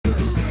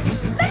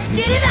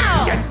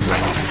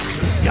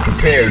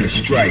Prepare to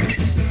strike.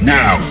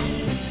 Now.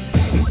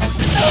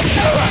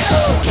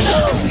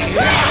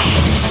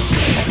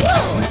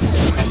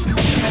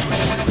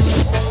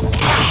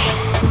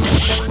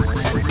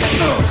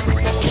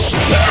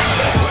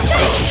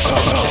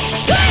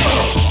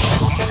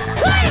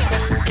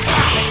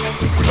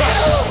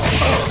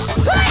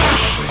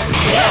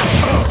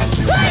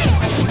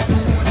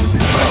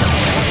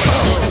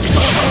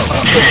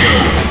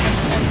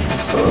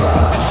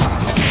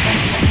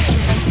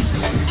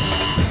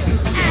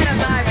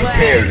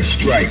 Prepare to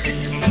strike.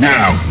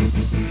 Now.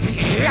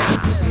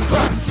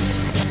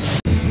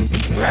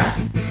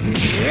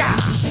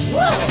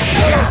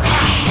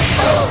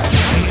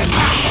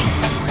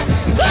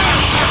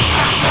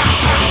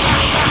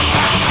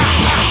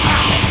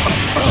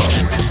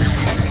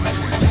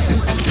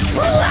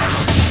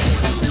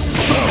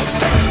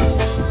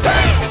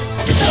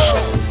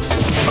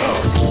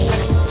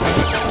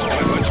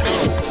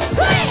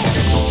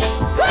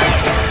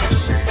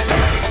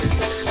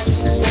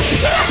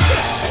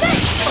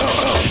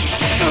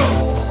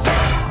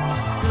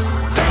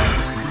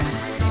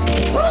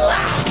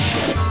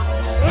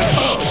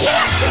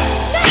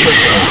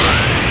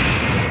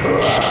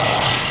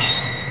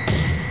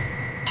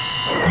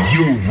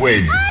 You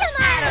win.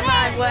 Out of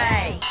my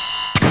way!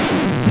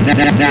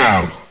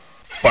 Now,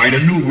 find a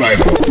new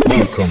rival.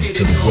 Welcome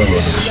to the world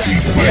of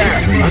Street Fighter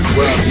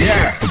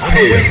 3.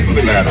 Prepare for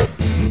the battle.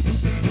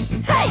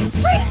 Hey,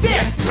 freak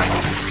this!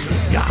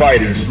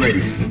 Fighters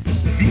ready.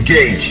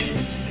 Engage.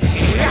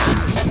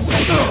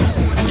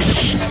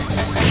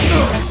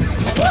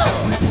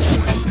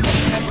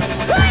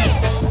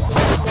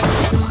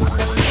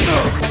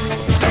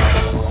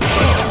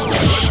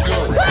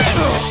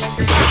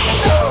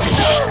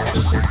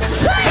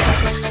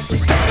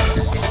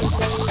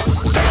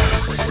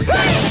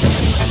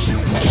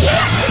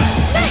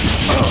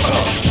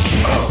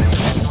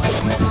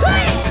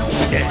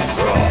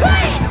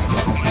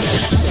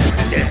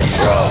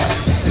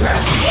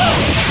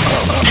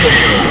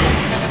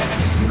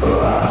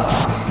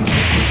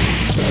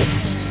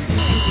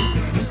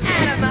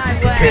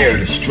 Prepare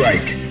to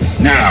strike.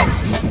 Now.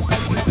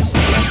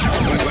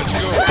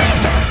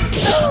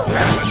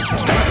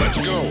 Let's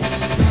go.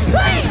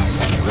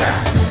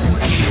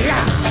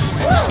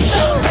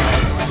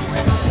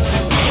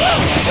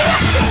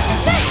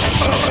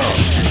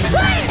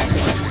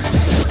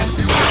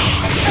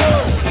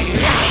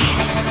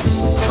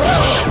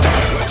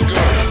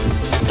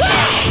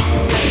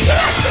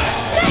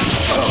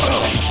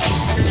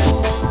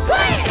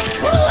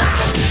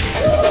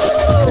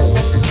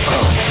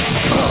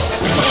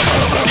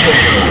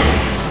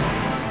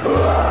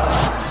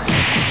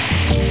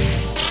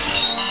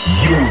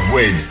 You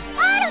win.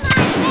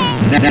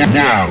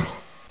 Now,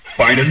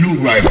 find a new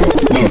rival.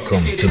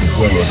 Welcome to the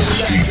world of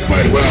Street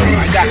Fighter 3.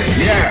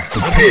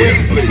 Prepare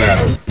for the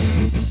battle.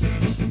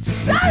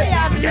 Sorry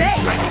I'm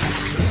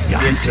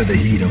late! Into the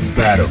heat of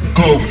battle.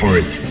 Go for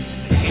it.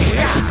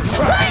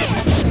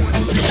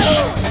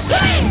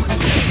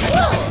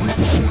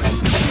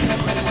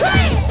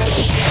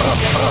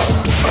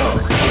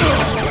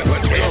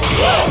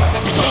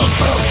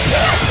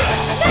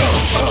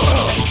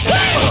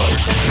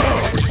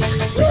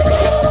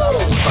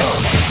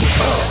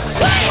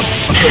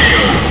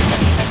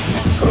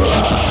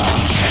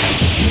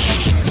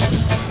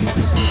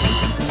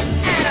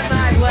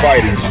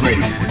 Fighters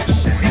ready.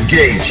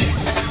 Engage.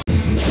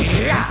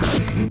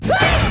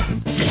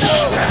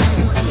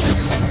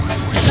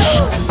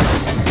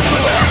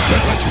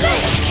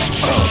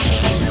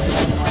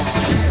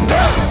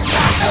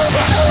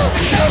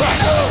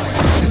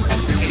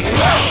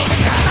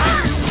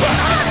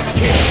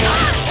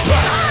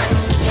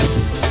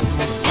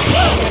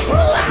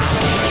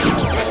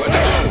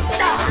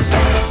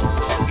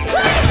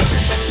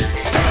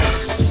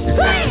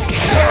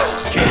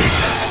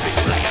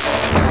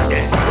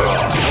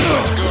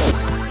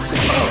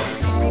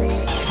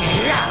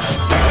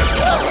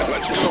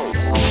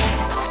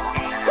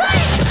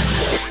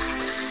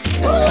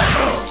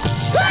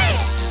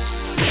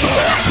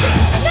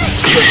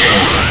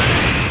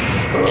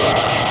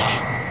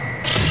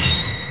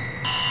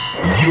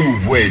 You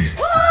win.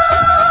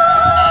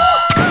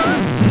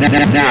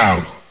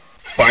 Now,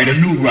 find a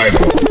new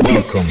rival.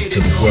 Welcome to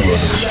the world of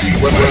Street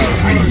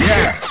Fighter 3.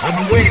 I've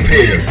been waiting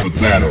here for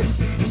battle.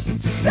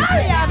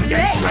 Sorry I'm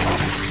late!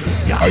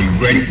 Are you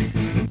ready?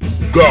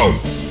 Go!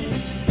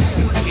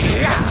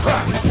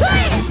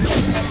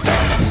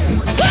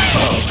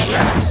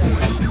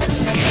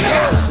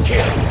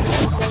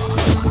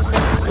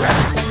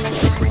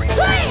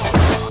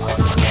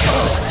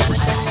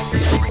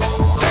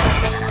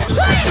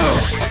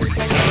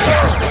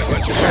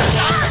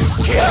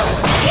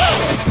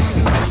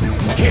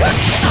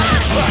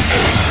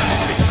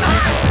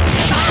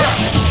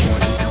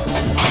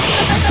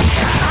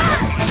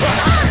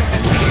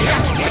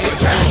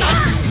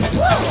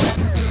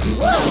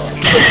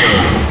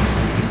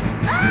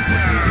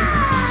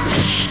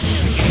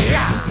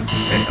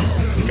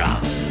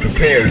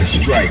 Prepare to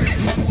strike.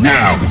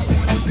 Now!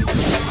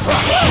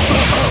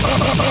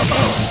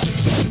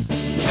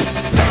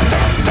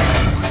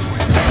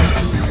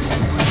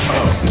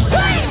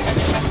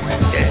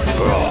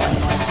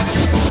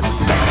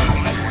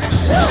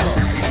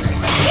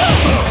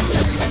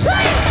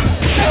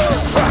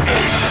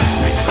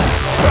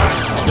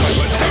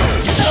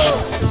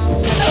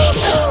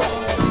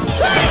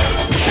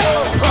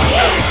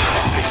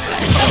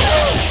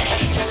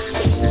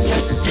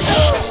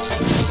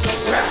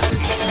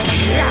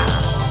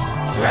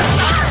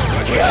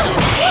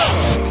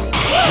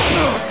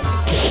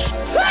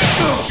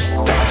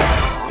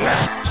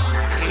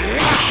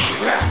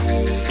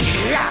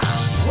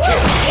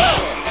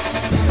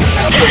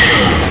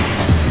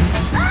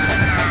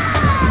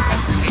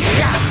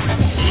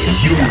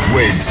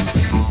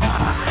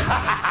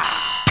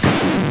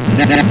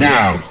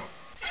 Now,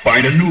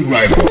 find a new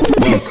rival.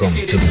 Welcome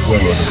to the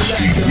world of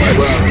Street Fighter.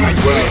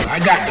 Well, I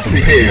got to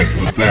prepare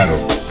for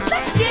battle.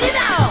 Let's get it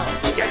on!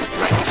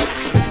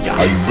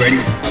 Are you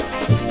ready?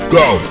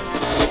 Go!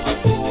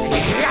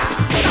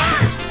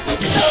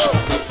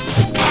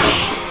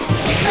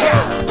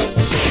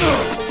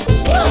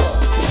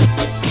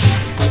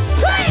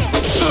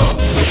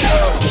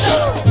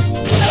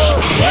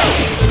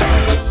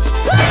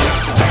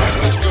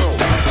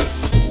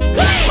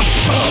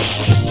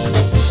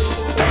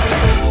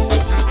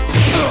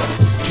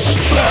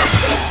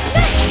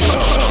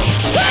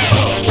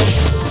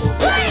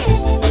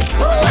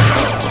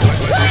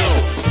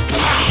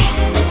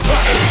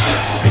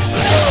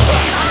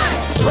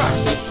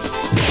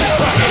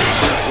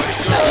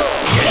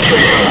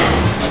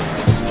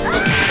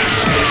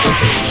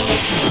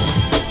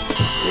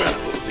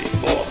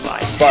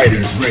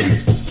 Fighters ready.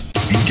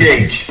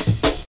 Engage.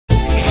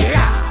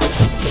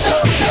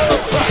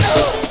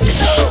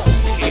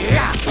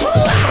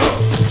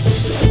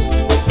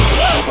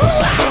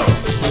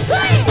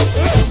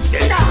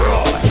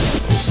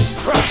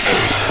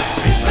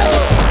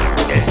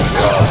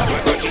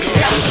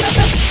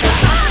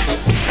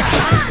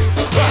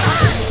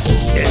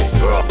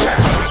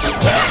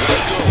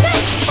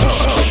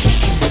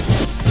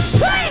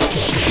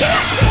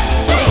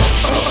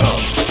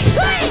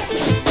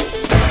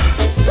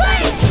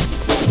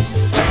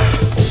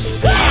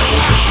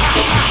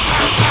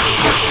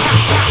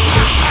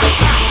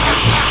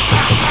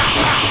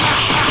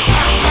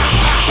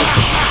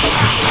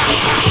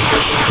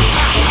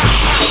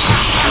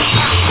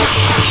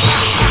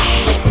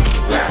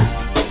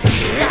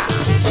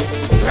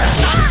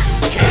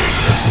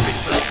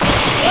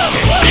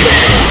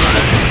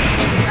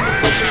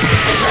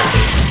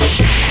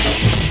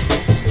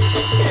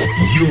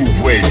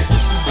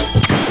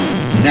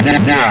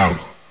 Now,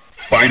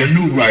 find a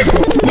new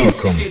rival.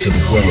 Welcome to the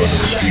world of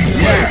Street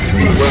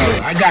Fighter.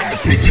 Well, I got to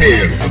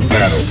prepare for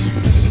battle.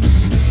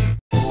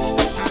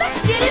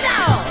 Let's get it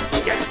on!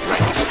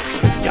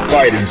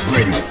 Fighters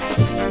ready.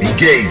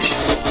 Engage.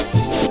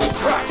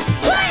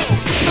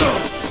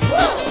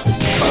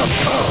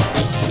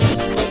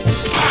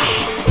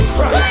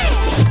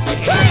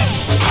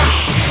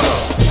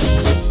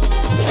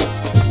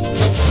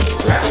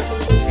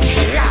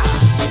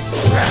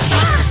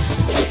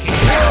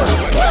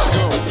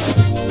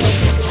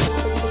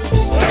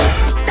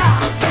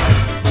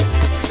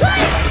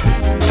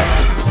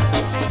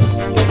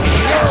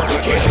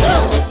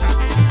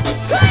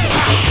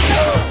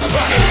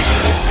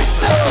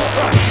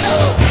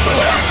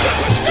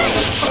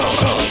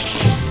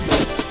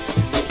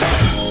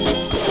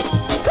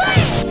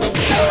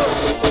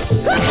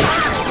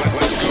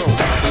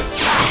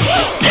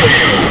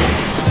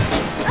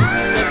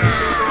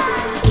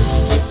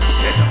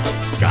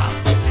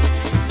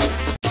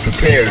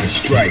 Prepare to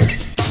strike.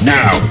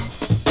 Now!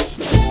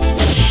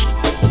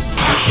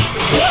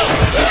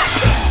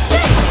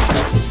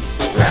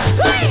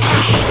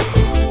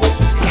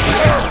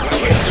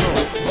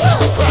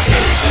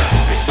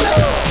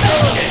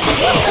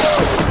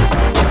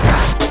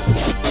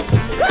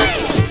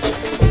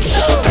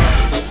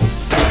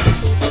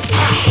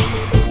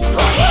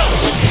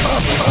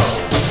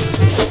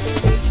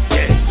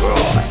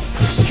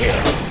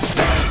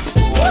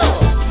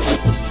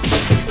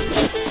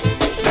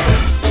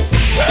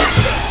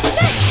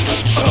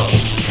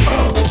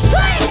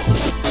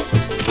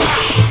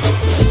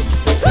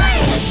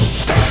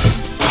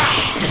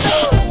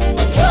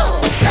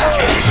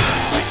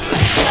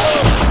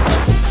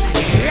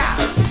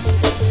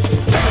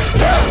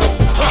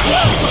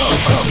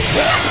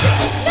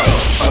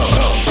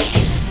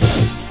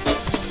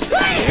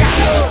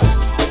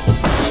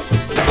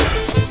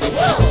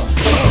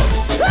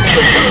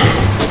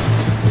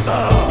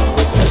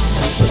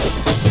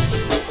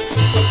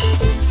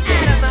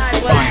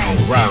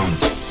 Round.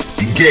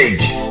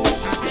 Engage.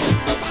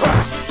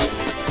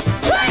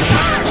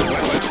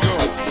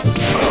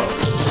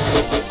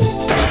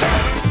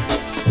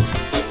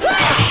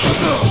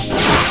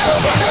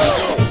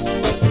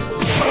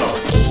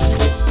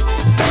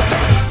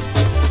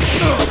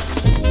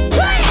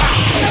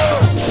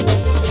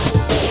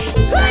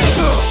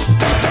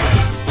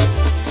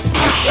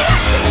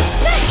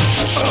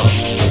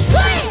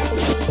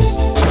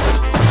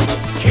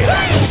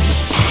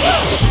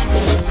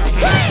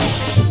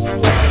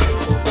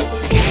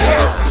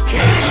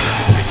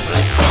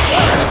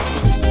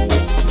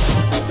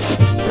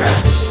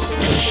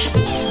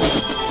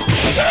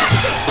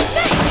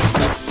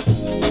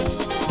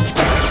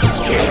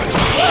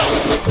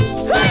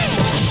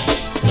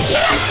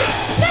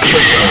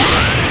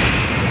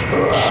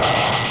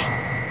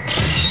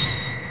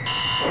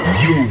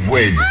 You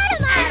win.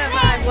 Out of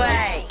my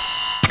way!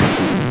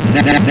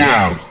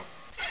 Now,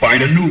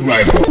 find a new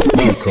rival.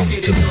 Welcome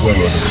to the world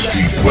of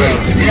Street Fighter.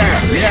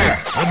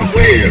 I'm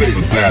prepared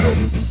for battle.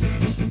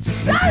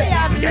 Sorry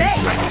I'm late!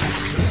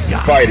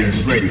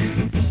 Fighters ready.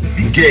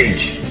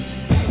 Engage.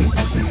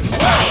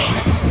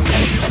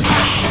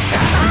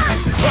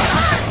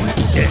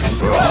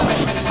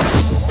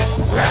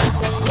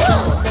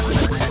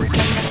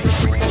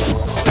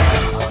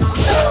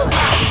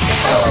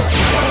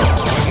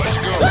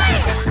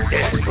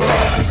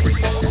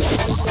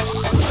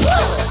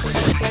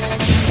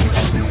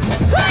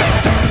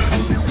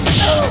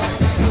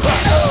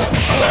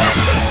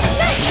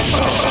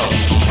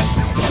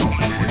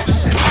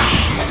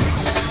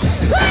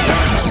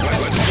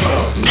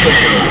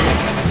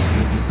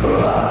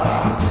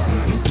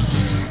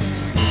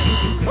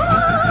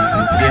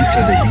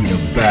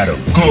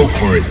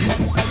 for it.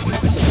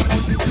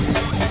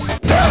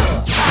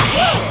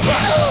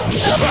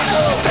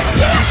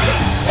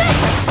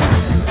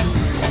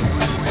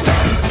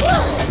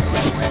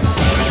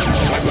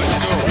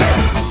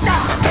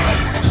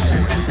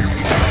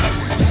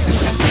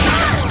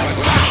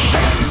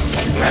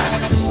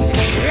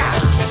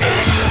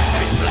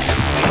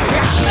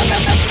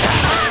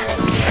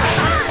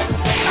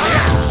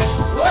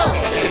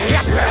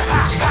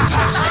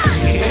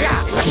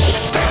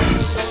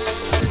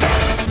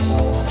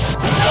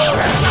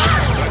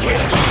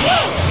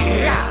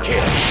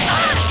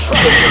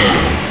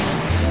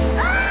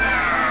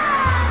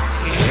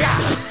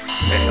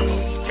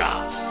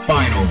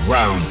 Final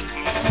round.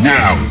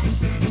 Now.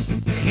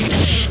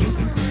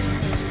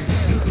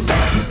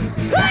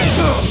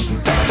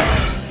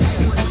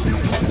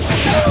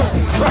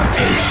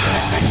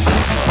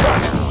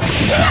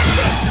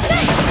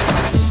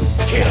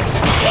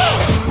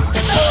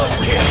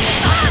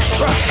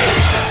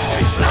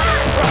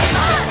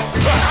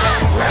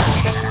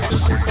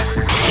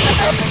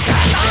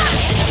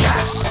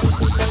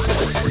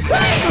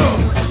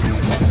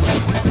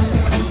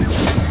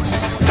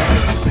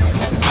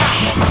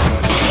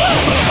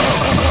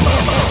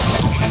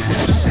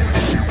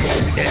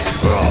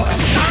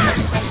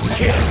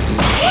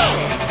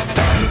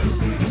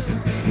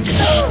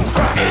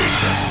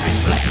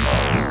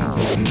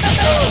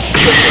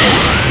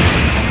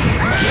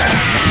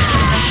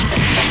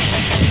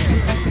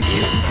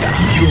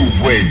 You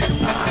win.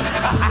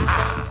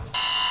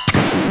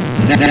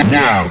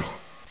 Now,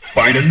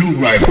 find a new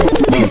rival.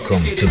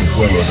 Welcome to the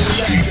world of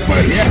Street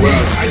Fighter.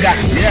 Well, I got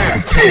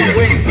prepare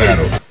for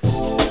battle.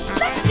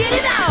 Let's get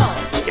it on!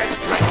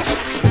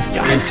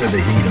 Enter the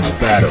heat of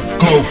battle.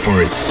 Go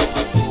for it.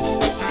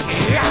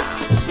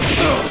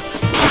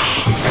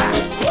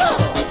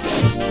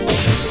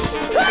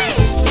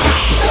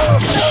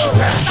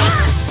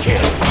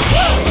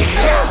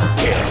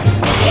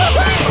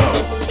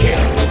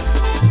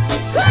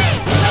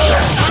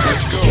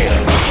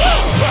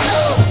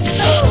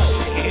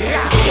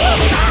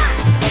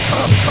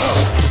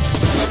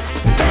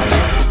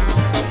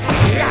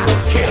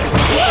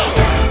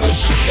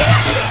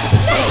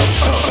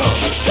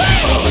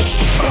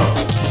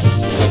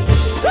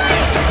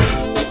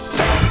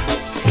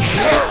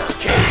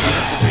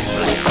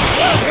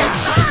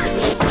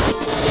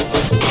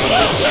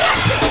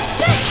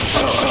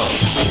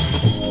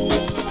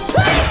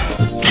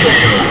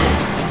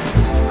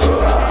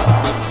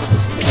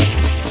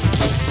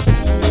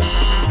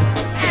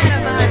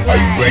 Are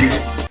you ready?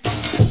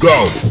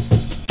 Go!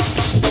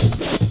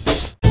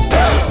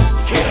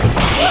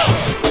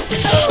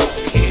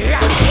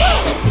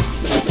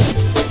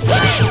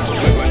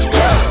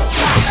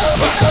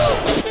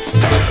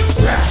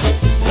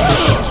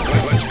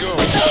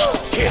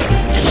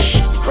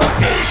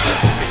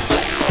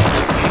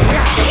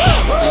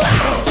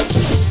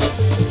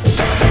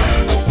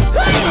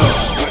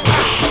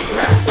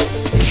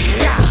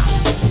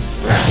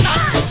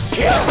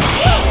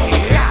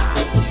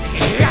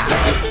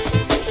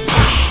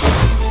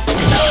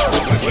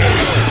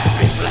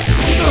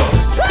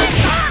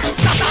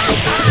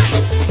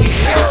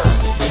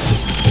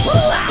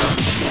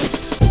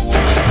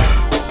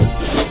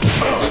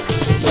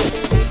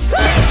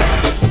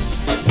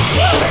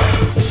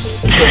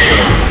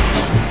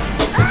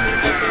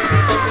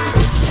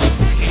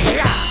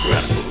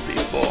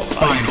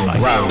 Final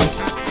round.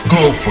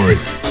 Go for it.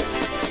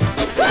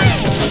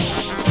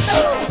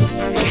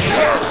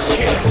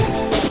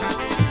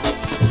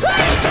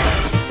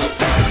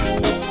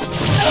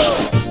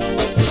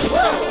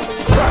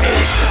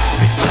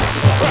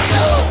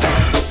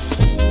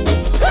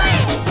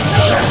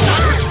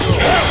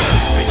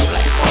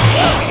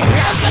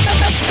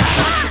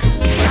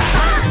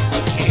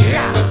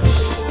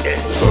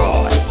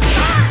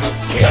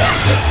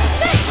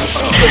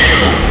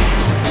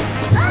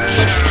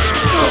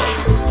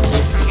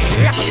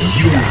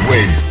 You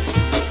win.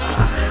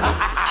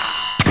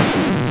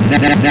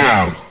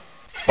 Now,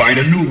 find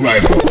a new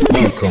rival.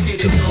 Welcome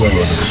to the world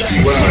of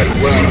Street Fighter.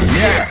 Well,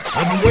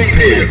 I'm waiting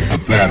here for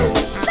battle.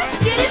 Let's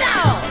get it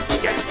on!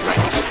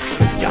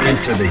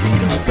 Enter the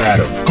heat of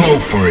battle. Go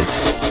for it.